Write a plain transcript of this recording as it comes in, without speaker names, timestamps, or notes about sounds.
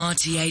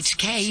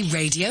RTHK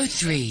Radio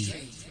 3.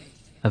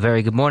 A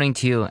very good morning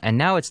to you, and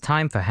now it's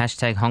time for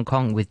Hashtag Hong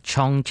Kong with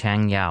Chong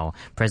Yao,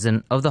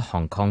 President of the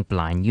Hong Kong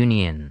Blind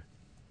Union.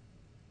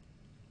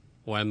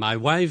 When my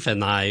wife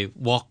and I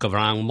walk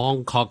around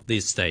Mong Kok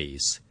these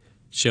days,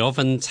 she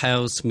often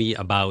tells me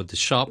about the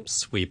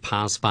shops we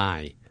pass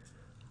by.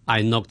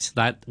 I note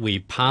that we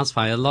pass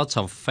by a lot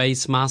of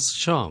face mask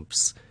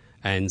shops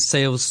and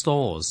sales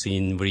stores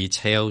in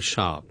retail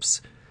shops.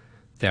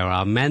 There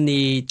are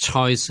many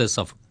choices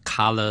of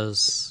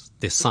colors,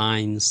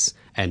 designs,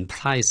 and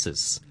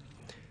prices.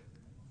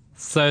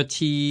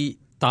 $30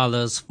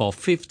 for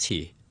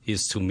 50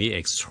 is to me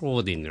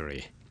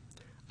extraordinary.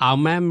 Our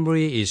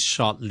memory is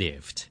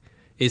short-lived.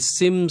 It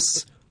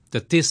seems the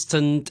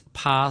distant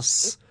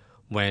past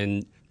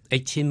when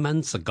 18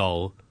 months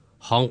ago,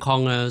 Hong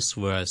Kongers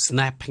were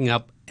snapping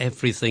up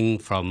everything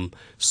from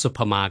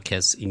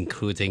supermarkets,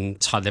 including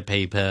toilet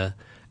paper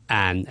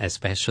and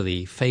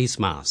especially face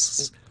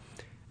masks.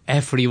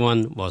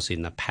 Everyone was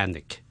in a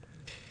panic.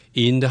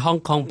 In the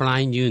Hong Kong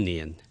Blind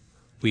Union,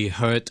 we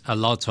heard a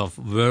lot of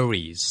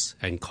worries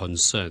and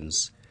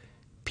concerns.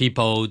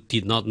 People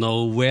did not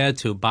know where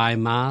to buy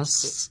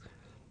masks,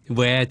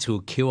 where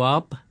to queue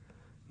up.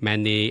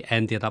 Many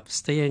ended up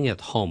staying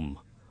at home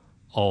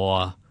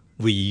or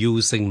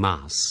reusing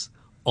masks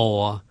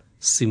or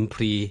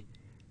simply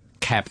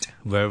kept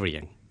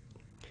worrying.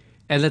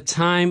 At a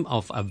time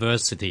of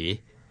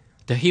adversity,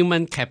 the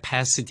human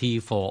capacity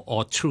for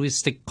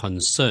altruistic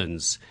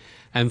concerns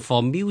and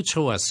for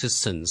mutual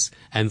assistance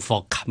and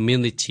for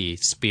community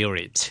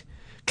spirit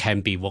can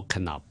be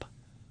woken up.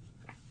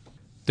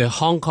 The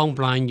Hong Kong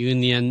Blind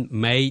Union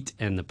made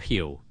an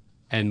appeal,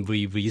 and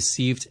we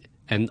received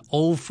an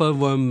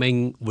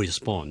overwhelming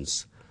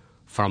response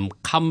from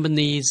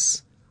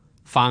companies,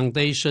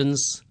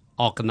 foundations,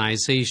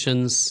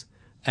 organizations,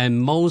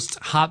 and most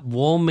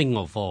heartwarming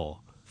of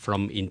all,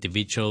 from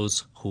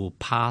individuals who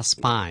pass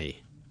by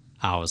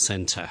our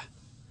center.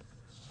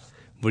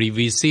 We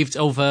received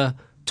over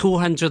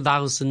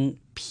 200,000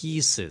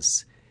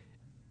 pieces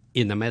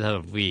in a matter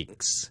of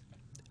weeks,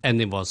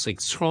 and it was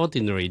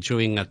extraordinary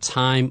during a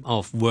time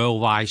of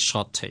worldwide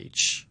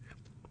shortage.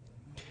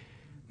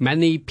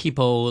 Many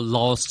people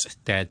lost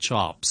their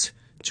jobs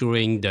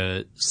during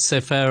the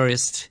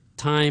severest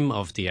time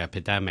of the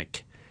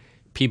epidemic.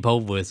 People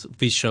with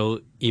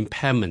visual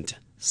impairment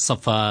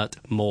suffered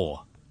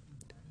more.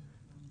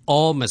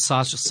 All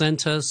massage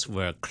centers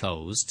were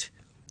closed.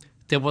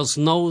 There was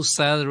no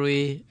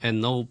salary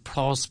and no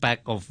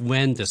prospect of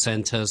when the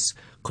centers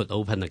could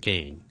open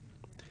again.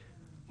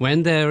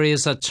 When there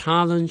is a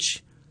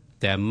challenge,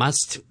 there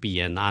must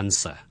be an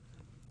answer.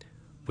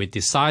 We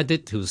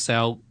decided to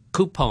sell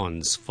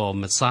coupons for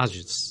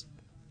massages.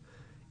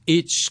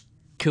 Each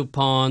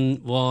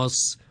coupon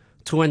was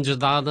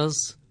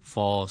 $200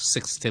 for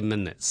 60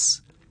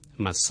 minutes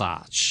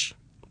massage.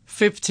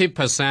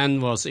 50%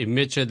 was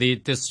immediately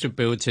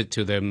distributed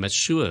to the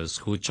masseurs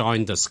who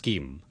joined the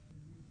scheme.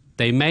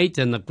 They made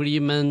an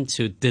agreement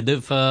to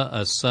deliver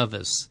a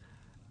service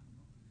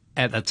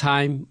at a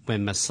time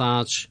when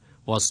massage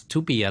was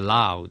to be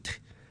allowed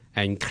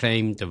and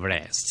claim the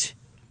rest.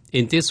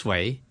 In this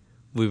way,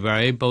 we were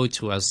able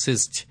to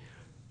assist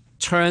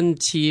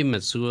 20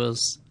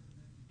 masseurs,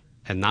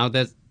 and now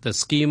that the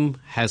scheme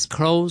has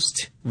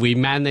closed, we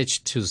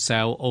managed to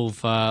sell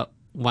over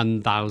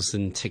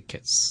 1,000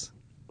 tickets.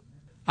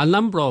 A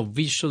number of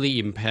visually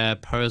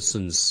impaired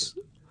persons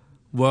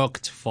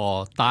worked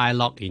for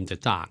Dialogue in the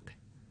Dark.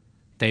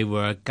 They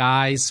were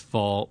guides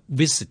for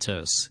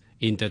visitors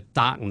in the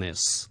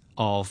darkness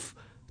of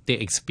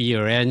the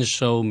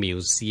Experiential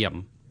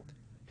Museum,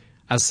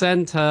 a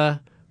center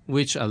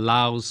which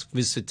allows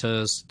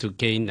visitors to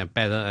gain a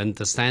better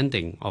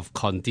understanding of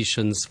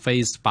conditions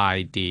faced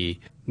by the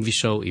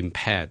visual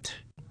impaired.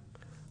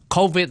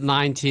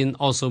 COVID-19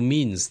 also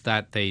means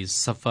that they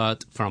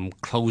suffered from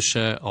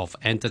closure of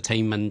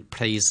entertainment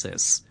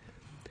places.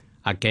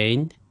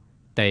 Again,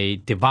 they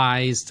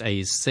devised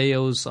a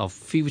sales of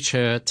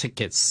future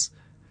tickets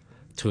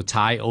to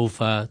tie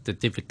over the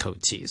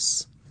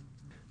difficulties.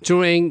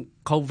 During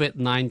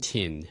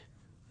COVID-19,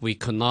 we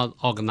could not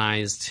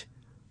organize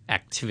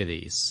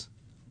activities,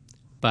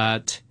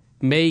 but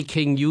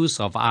making use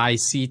of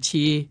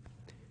ICT,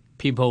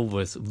 people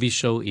with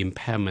visual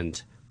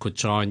impairment could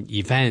join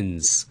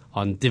events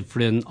on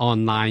different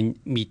online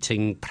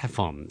meeting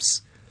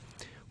platforms.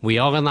 We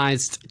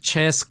organized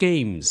chess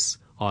games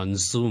on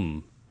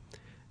Zoom,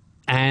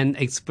 an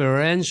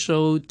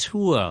experiential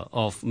tour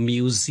of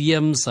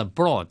museums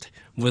abroad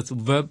with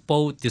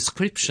verbal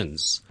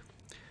descriptions,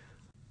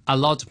 a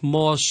lot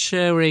more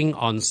sharing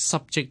on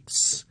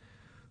subjects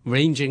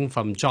ranging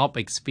from job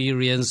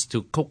experience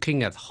to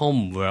cooking at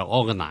home were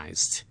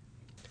organized.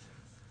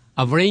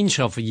 A range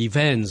of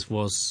events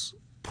was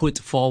put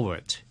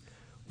forward.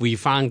 We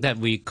found that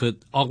we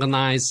could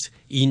organize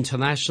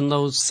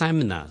international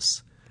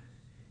seminars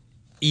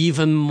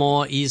even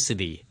more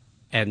easily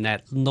and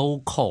at no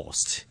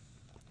cost.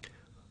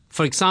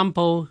 For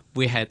example,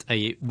 we had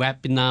a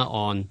webinar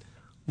on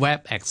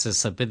web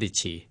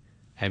accessibility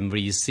and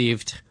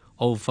received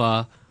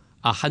over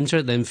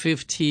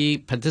 150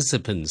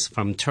 participants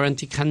from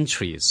 20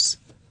 countries.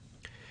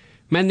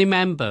 Many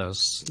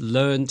members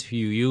learned to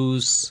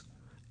use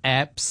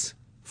apps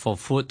for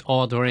food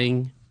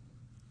ordering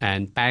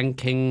and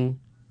banking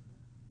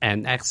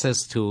and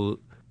access to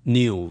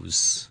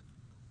news.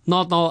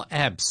 Not all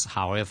apps,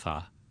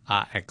 however,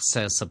 are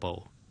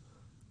accessible.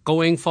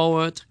 Going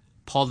forward,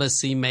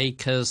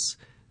 policymakers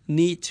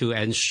need to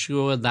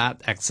ensure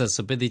that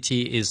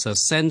accessibility is a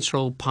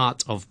central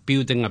part of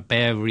building a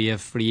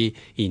barrier-free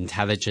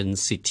intelligent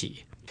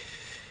city.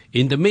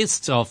 In the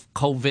midst of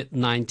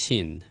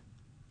COVID-19,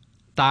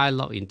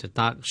 Dialogue in the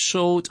Dark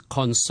showed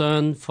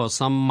concern for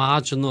some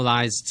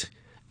marginalized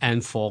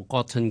and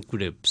forgotten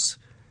groups.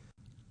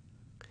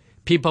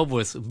 People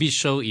with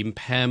visual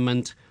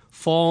impairment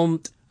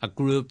formed a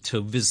group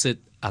to visit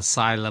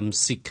asylum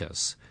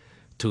seekers,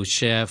 to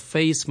share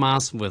face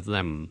masks with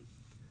them.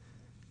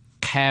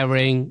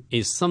 Caring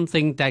is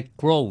something that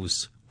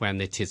grows when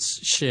it is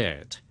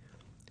shared.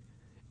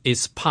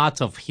 It's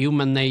part of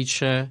human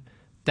nature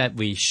that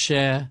we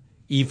share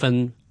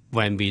even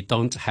when we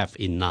don't have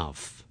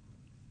enough.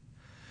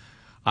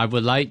 I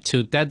would like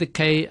to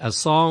dedicate a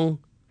song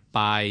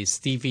by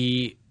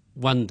Stevie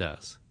Wonder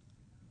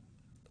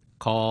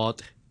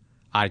called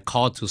I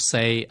Call to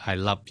Say I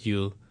Love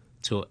You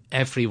to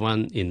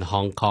everyone in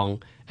Hong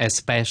Kong,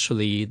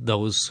 especially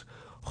those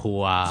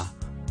who are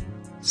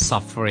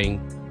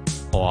suffering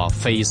or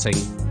facing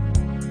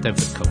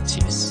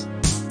difficulties.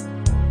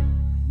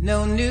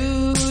 No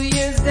New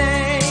Year's Day.